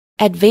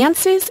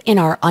Advances in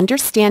our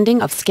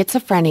understanding of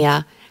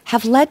schizophrenia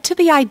have led to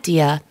the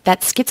idea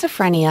that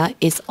schizophrenia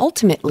is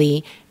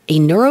ultimately a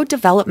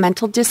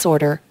neurodevelopmental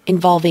disorder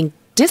involving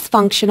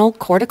dysfunctional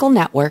cortical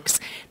networks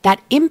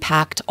that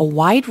impact a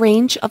wide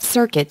range of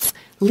circuits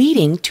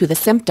leading to the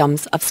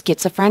symptoms of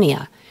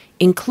schizophrenia,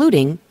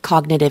 including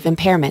cognitive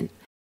impairment.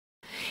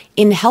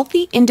 In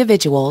healthy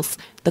individuals,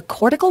 the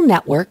cortical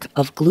network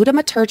of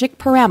glutamatergic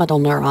pyramidal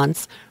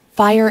neurons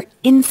fire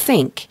in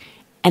sync,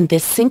 and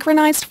this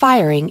synchronized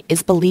firing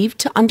is believed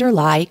to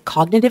underlie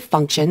cognitive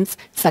functions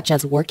such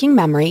as working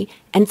memory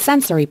and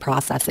sensory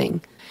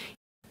processing.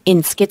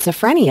 In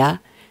schizophrenia,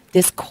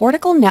 this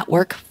cortical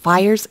network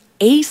fires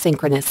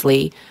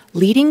asynchronously,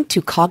 leading to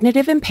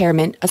cognitive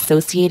impairment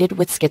associated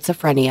with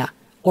schizophrenia,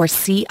 or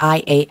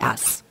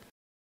CIAS.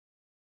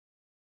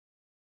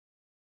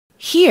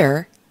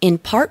 Here, in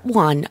part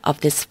 1 of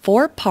this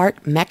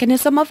 4-part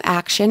mechanism of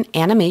action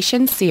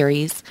animation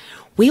series,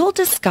 we will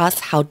discuss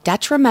how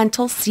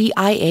detrimental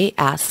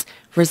CIAS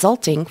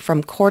resulting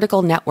from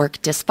cortical network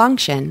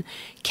dysfunction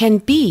can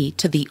be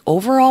to the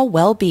overall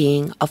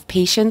well-being of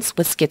patients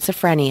with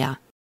schizophrenia.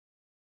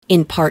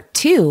 In part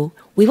 2,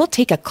 we will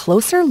take a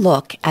closer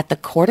look at the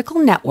cortical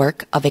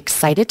network of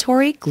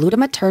excitatory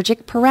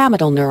glutamatergic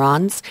pyramidal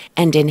neurons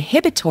and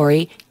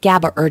inhibitory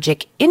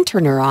GABAergic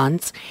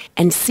interneurons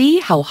and see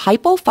how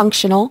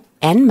hypofunctional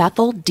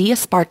N-methyl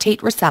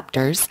D-aspartate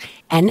receptors,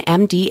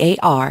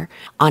 NMDAR,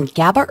 on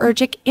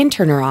GABAergic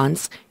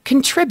interneurons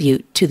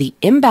contribute to the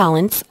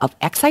imbalance of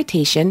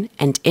excitation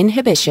and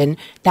inhibition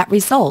that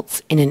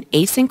results in an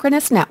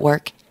asynchronous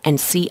network and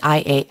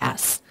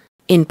CIAS.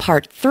 In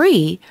part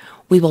 3,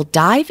 we will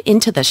dive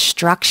into the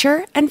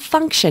structure and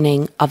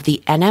functioning of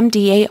the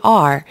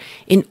NMDAR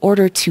in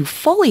order to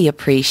fully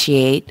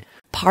appreciate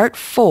part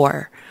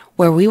 4,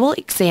 where we will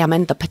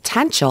examine the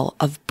potential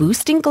of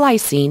boosting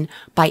glycine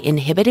by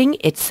inhibiting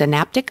its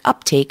synaptic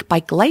uptake by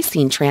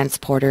glycine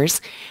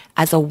transporters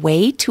as a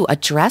way to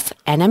address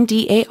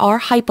NMDAR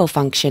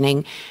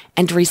hypofunctioning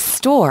and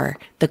restore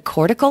the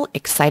cortical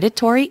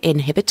excitatory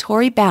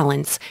inhibitory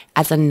balance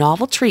as a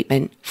novel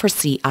treatment for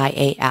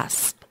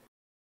CIAS.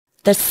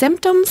 The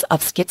symptoms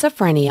of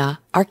schizophrenia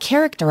are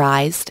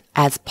characterized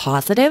as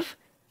positive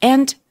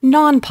and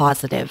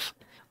non-positive.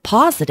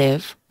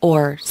 Positive,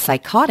 or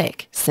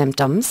psychotic,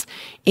 symptoms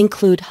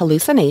include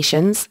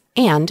hallucinations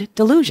and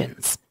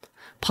delusions.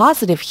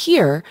 Positive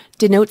here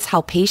denotes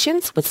how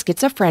patients with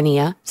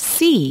schizophrenia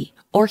see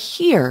or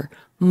hear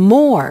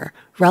more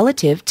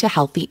relative to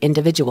healthy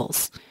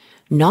individuals.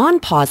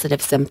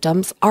 Non-positive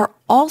symptoms are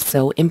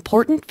also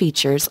important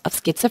features of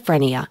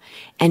schizophrenia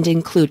and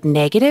include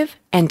negative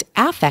and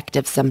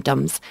affective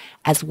symptoms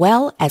as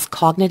well as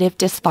cognitive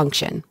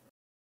dysfunction.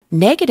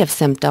 Negative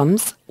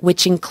symptoms,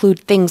 which include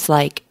things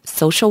like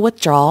social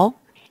withdrawal,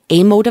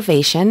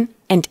 amotivation,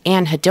 and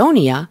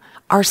anhedonia,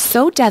 are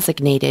so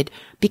designated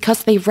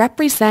because they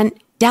represent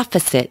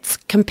deficits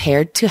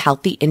compared to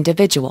healthy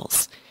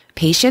individuals.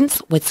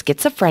 Patients with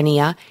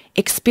schizophrenia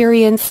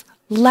experience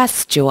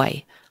less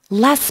joy,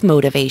 less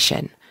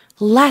motivation,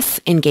 less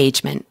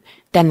engagement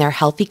than their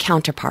healthy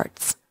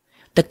counterparts.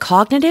 The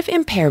cognitive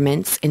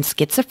impairments in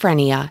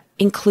schizophrenia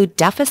include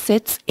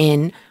deficits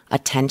in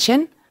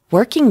attention,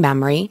 working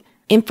memory,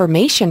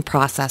 information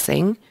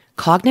processing,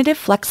 cognitive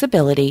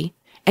flexibility,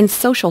 and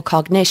social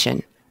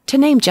cognition, to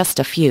name just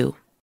a few.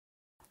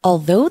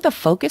 Although the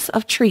focus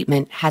of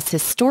treatment has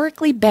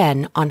historically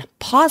been on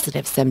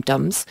positive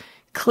symptoms,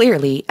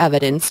 clearly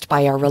evidenced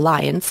by our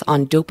reliance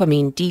on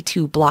dopamine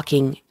D2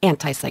 blocking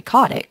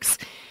antipsychotics,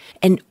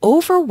 an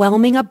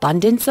overwhelming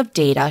abundance of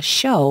data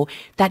show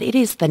that it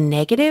is the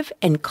negative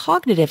and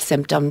cognitive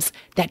symptoms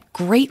that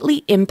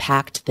greatly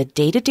impact the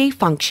day-to-day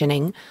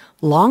functioning,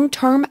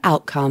 long-term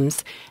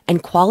outcomes,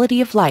 and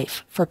quality of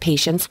life for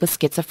patients with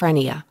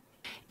schizophrenia.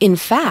 In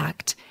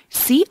fact,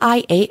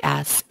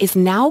 CIAS is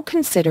now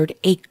considered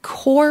a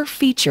core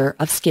feature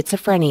of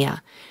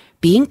schizophrenia,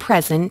 being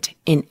present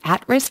in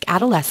at-risk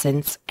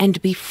adolescents and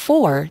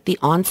before the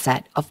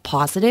onset of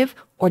positive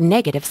or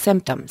negative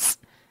symptoms.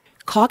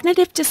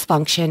 Cognitive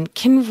dysfunction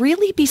can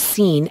really be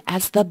seen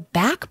as the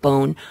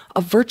backbone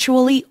of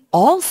virtually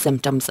all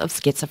symptoms of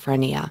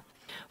schizophrenia.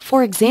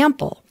 For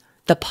example,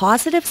 the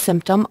positive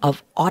symptom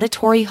of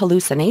auditory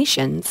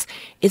hallucinations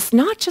is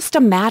not just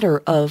a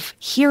matter of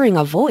hearing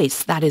a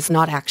voice that is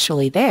not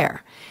actually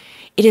there.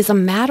 It is a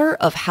matter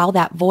of how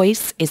that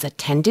voice is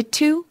attended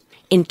to,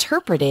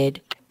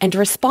 interpreted, and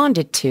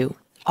responded to,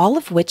 all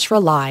of which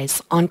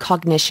relies on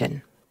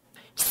cognition.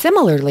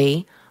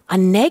 Similarly, a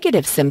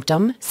negative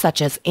symptom,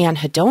 such as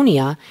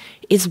anhedonia,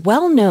 is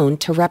well known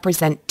to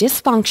represent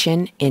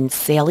dysfunction in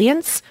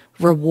salience,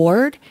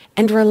 reward,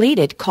 and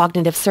related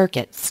cognitive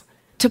circuits.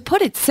 To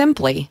put it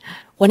simply,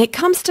 when it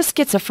comes to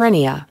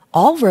schizophrenia,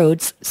 all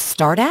roads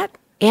start at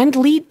and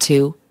lead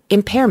to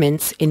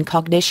impairments in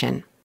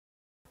cognition.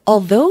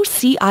 Although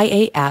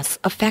CIAS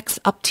affects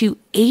up to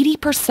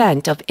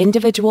 80% of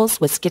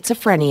individuals with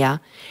schizophrenia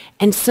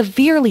and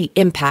severely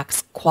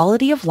impacts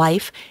quality of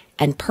life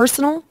and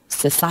personal,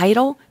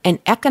 societal, and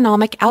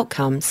economic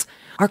outcomes,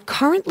 our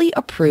currently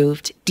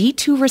approved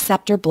D2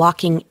 receptor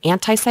blocking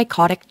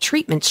antipsychotic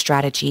treatment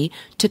strategy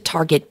to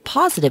target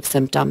positive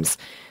symptoms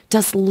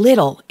does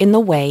little in the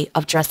way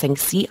of addressing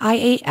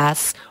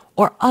CIAS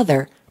or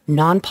other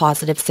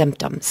non-positive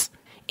symptoms.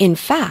 In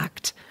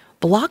fact,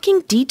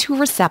 blocking D2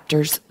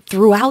 receptors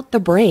throughout the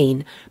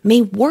brain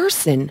may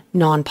worsen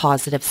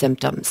non-positive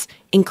symptoms,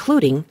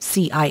 including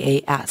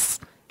CIAS.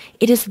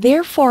 It is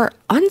therefore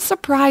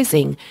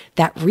unsurprising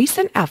that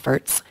recent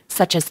efforts,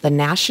 such as the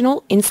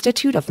National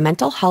Institute of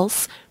Mental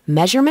Health's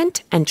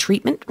Measurement and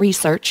Treatment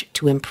Research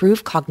to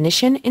Improve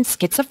Cognition in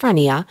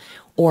Schizophrenia,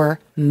 or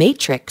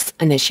MATRIX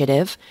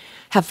initiative,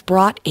 have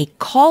brought a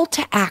call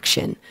to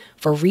action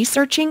for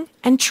researching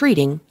and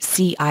treating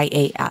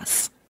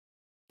CIAS.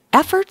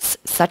 Efforts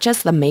such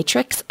as the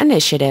MATRIX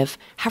initiative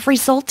have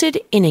resulted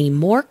in a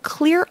more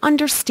clear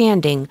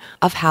understanding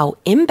of how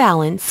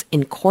imbalance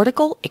in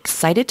cortical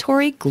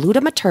excitatory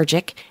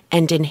glutamatergic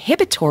and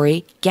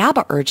inhibitory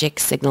GABAergic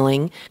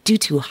signaling due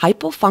to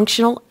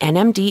hypofunctional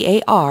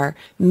NMDAR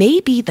may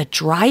be the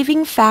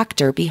driving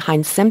factor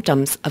behind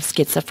symptoms of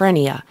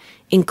schizophrenia,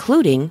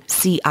 including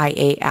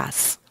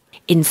CIAS.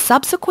 In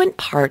subsequent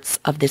parts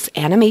of this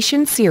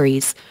animation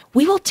series,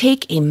 we will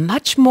take a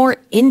much more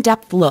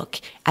in-depth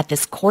look at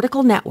this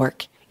cortical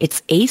network,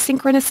 its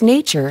asynchronous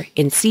nature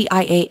in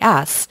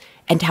CIAS,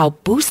 and how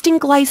boosting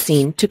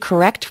glycine to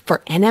correct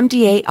for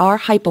NMDAR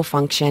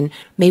hypofunction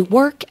may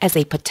work as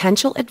a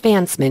potential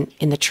advancement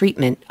in the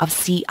treatment of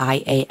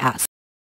CIAS.